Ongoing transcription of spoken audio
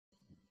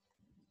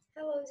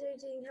Hello,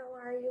 Jardim. How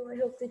are you? I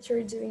hope that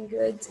you're doing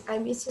good. I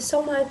miss you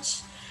so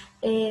much.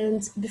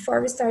 And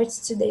before we start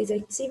today's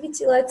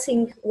activity, let's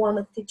sing one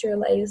of Teacher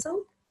Leia's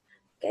song.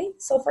 Okay,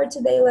 so for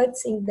today,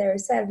 let's sing There Are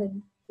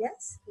Seven.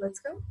 Yes, let's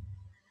go.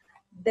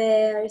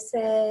 There are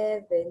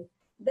seven,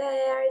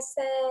 there are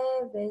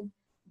seven,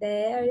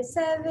 there are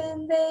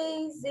 7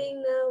 days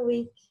in a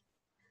week.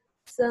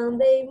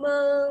 Sunday,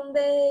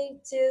 Monday,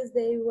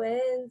 Tuesday,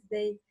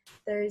 Wednesday,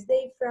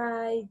 Thursday,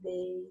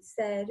 Friday,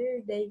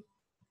 Saturday.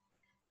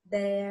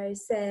 There are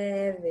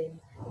seven,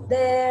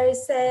 there are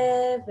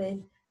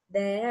seven,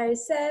 there are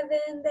 7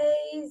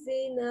 days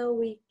in a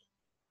week.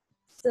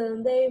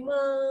 Sunday,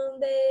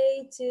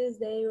 Monday,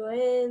 Tuesday,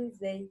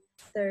 Wednesday,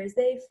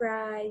 Thursday,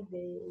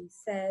 Friday,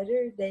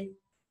 Saturday.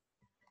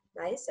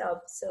 Nice job.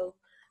 So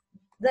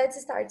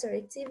let's start our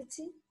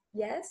activity.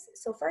 Yes,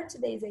 so for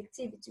today's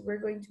activity, we're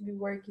going to be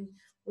working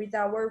with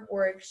our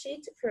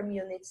worksheet from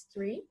Unit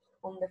 3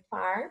 on the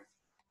farm.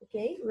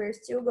 Okay, we're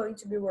still going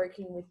to be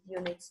working with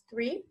Unit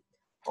 3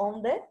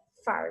 on the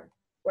farm,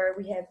 where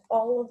we have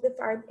all of the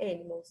farm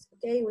animals.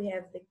 Okay, we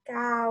have the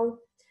cow,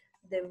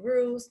 the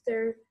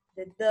rooster,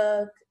 the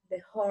duck,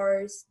 the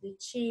horse, the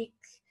chick,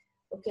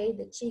 okay,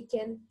 the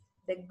chicken,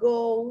 the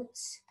goat,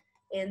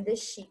 and the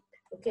sheep.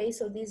 Okay,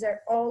 so these are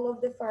all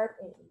of the farm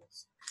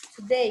animals.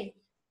 Today,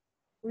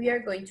 we are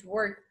going to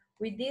work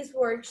with these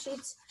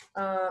worksheets,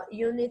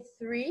 Unit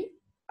 3,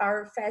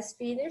 our fast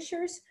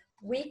finishers,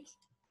 week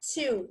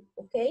 2,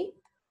 okay?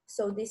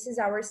 So this is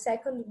our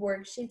second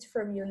worksheet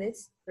from Unit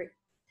 3.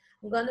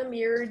 I'm gonna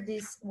mirror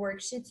this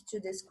worksheet to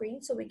the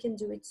screen so we can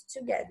do it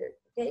together,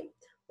 okay?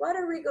 What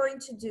are we going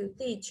to do,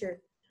 teacher?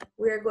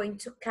 We're going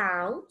to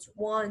count,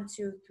 1,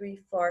 2, 3,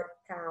 4,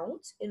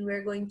 count, and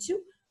we're going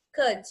to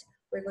cut.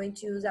 We're going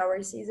to use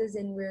our scissors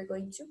and we're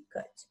going to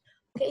cut.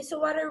 Okay, so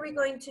what are we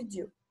going to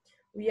do?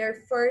 We are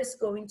first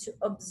going to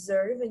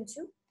observe and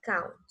to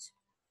count.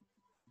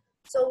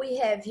 So we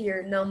have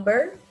here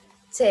number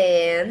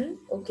 10,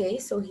 okay?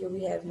 So here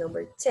we have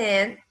number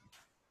 10,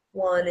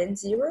 1 and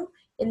 0.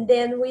 And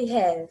then we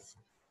have,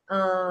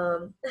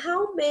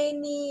 how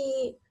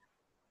many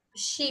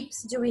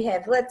sheeps do we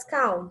have? Let's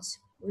count.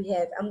 We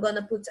have, I'm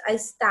gonna put a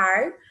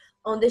star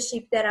on the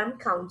sheep that I'm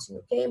counting,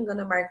 okay? I'm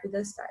gonna mark with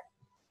a star.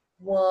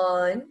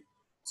 1,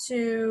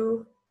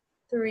 2,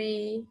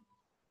 3,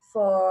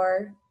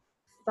 4,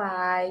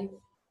 5,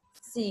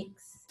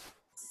 6,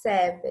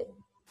 7,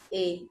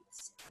 8,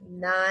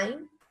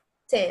 9,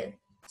 10.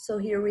 So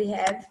here we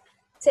have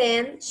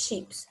 10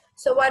 sheep.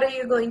 So what are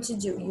you going to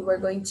do? You are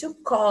going to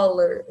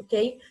color,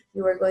 okay?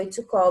 You are going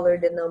to color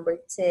the number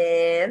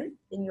 10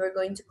 and you are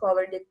going to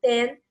color the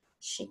 10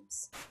 sheep.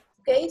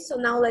 Okay, so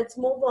now let's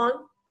move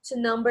on to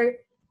number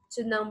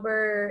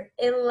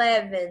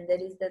 11.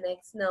 That is the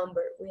next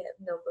number. We have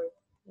number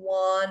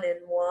 1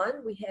 and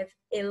 1. We have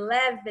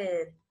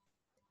 11.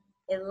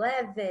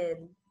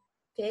 11.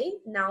 Okay,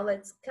 now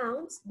let's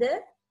count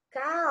the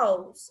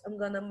cows. I'm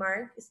gonna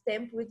mark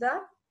stamp with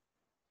a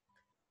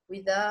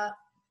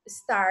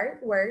star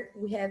where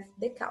we have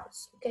the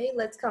cows. Okay,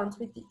 let's count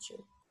with teacher.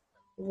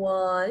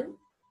 1,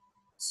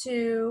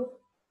 2,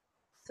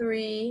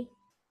 3,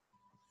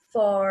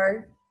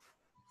 4,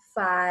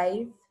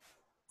 5,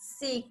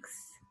 6,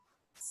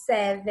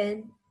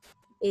 7,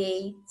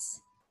 8,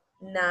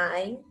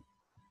 9,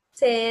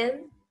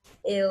 10,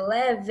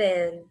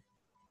 11.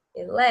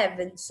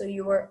 11. So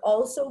you are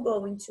also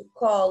going to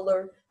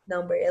color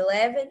number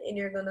 11 and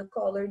you're going to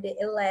color the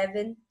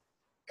 11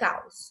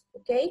 cows,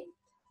 okay?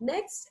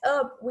 Next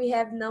up, we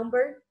have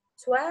number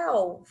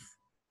 12.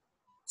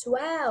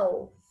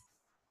 12.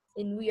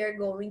 And we are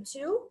going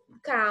to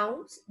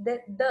count the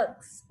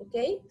ducks,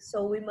 okay?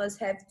 So we must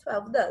have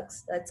 12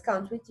 ducks. Let's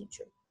count with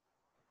teacher.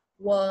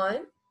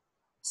 1,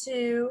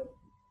 2,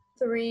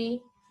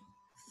 3,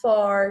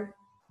 4,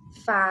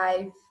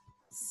 5,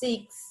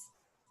 6,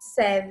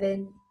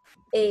 7,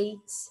 8,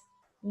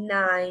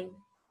 9,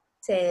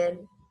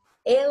 10,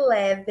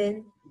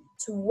 11,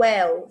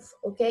 12.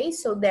 Okay,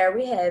 so there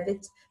we have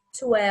it,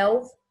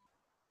 12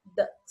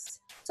 ducks.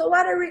 So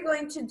what are we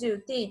going to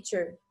do,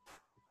 teacher?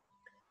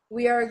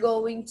 We are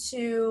going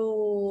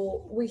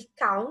to, we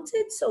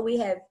counted, so we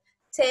have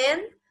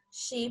 10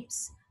 sheep,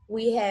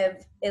 we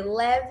have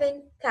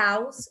 11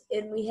 cows,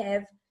 and we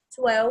have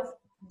 12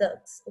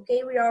 ducks.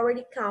 Okay, we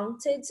already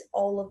counted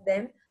all of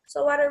them.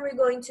 So what are we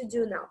going to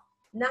do now?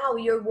 Now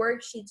your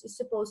worksheet is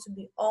supposed to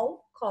be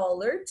all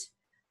colored.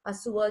 A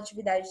sua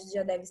atividade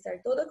já deve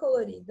estar toda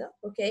colorida,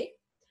 okay?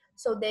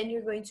 So then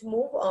you're going to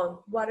move on.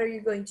 What are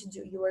you going to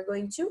do? You are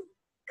going to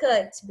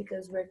cut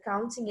because we're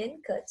counting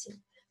and cutting.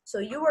 So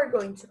you are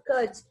going to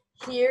cut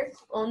here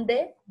on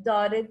the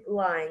dotted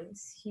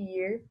lines.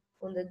 Here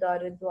on the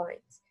dotted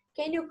lines.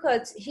 Can you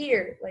cut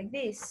here like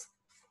this?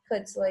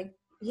 Cut like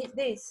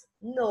this?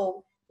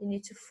 No, you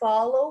need to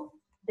follow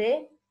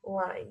the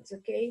lines,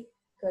 okay?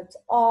 Cut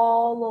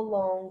all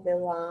along the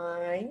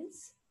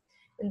lines.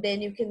 And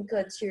then you can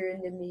cut here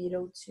in the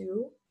middle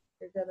too.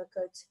 You're gonna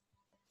cut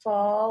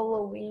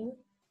following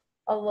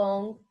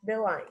along the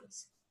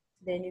lines.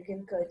 Then you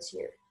can cut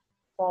here.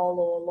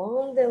 Follow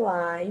along the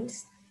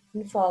lines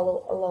and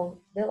follow along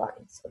the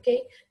lines,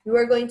 okay? You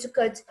are going to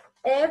cut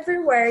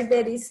everywhere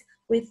that is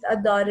with a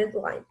dotted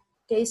line,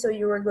 okay? So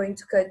you are going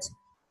to cut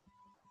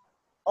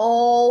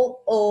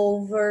all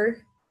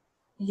over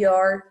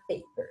your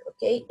paper,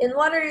 okay? And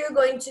what are you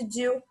going to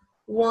do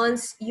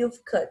once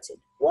you've cut it?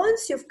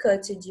 Once you've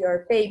cut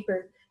your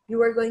paper,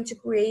 you are going to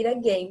create a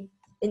game,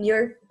 and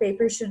your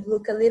paper should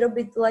look a little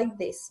bit like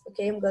this,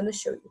 okay? I'm gonna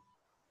show you.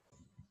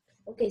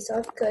 Okay, so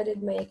I've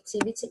cutted my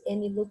activity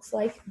and it looks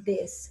like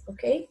this,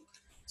 okay?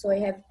 So I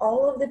have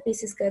all of the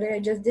pieces cut, I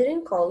just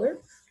didn't color,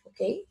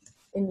 okay?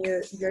 And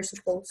you're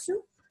supposed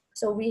to.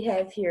 So we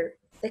have here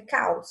the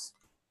cows,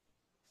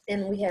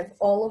 and we have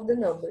all of the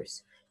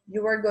numbers.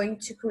 You are going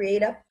to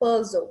create a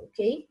puzzle,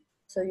 okay?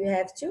 So you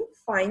have to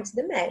find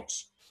the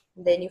match.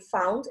 Then you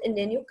found, and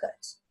then you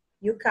cut.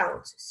 You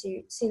count.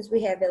 See, since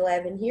we have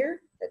 11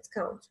 here, let's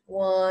count.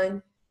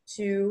 1,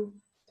 2,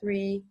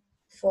 3,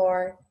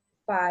 4,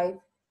 5,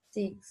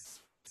 6,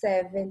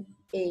 7,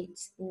 8,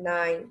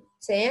 9,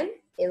 10,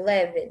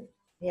 11.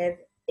 We have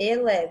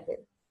 11.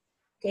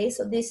 Okay,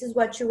 so this is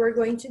what you are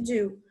going to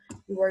do.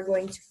 You are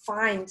going to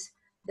find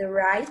the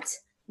right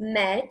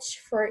match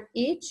for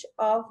each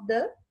of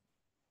the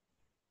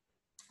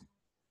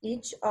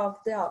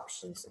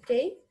options,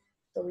 okay?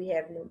 So we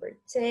have number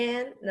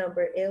 10,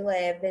 number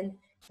 11,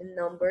 and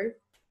number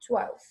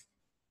 12.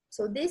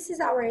 So this is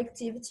our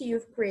activity.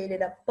 You've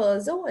created a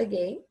puzzle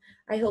again.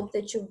 I hope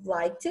that you've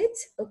liked it,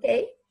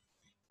 okay?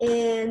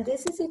 And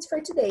this is it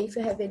for today. If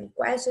you have any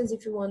questions,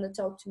 if you want to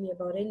talk to me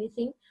about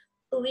anything,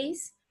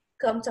 please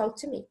come talk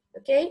to me,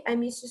 okay? I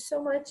miss you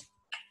so much.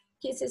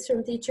 Kisses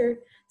from teacher.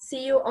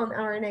 See you on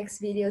our next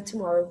video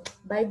tomorrow.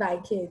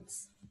 Bye-bye,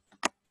 kids.